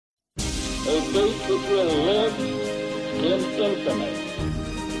a fate which will live in infamy.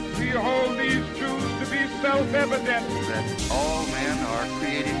 We hold these truths to be self-evident. That all men are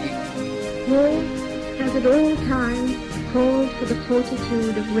created equal. War has at all times called for the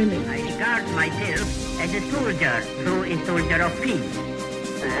fortitude of women. I regard myself as a soldier, though a soldier of peace.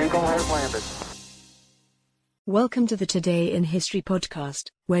 The Eagle has landed. Welcome to the Today in History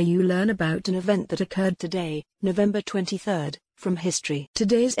podcast, where you learn about an event that occurred today, November 23rd, from history.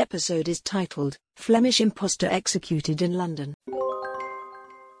 Today's episode is titled, Flemish Impostor Executed in London.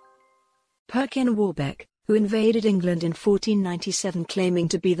 Perkin Warbeck, who invaded England in 1497 claiming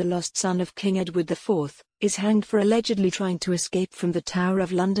to be the lost son of King Edward IV, is hanged for allegedly trying to escape from the Tower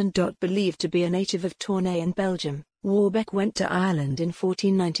of London. Believed to be a native of Tournai in Belgium, Warbeck went to Ireland in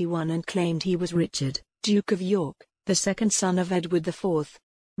 1491 and claimed he was Richard, Duke of York, the second son of Edward IV.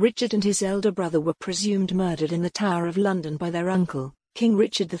 Richard and his elder brother were presumed murdered in the Tower of London by their uncle, King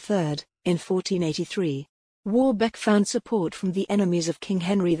Richard III, in 1483. Warbeck found support from the enemies of King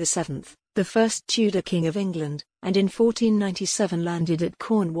Henry VII, the first Tudor King of England, and in 1497 landed at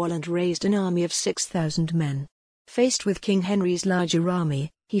Cornwall and raised an army of 6,000 men. Faced with King Henry's larger army,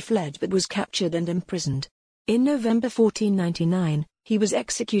 he fled but was captured and imprisoned. In November 1499, he was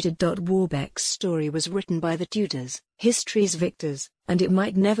executed. Warbeck's story was written by the Tudors, history's victors, and it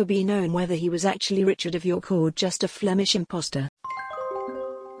might never be known whether he was actually Richard of York or just a Flemish impostor.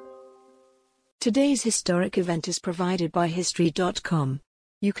 Today's historic event is provided by History.com.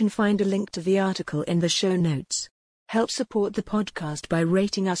 You can find a link to the article in the show notes. Help support the podcast by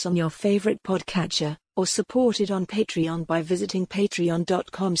rating us on your favorite podcatcher, or support it on Patreon by visiting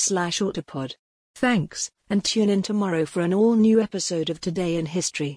patreon.com/autopod. Thanks, and tune in tomorrow for an all-new episode of Today in History.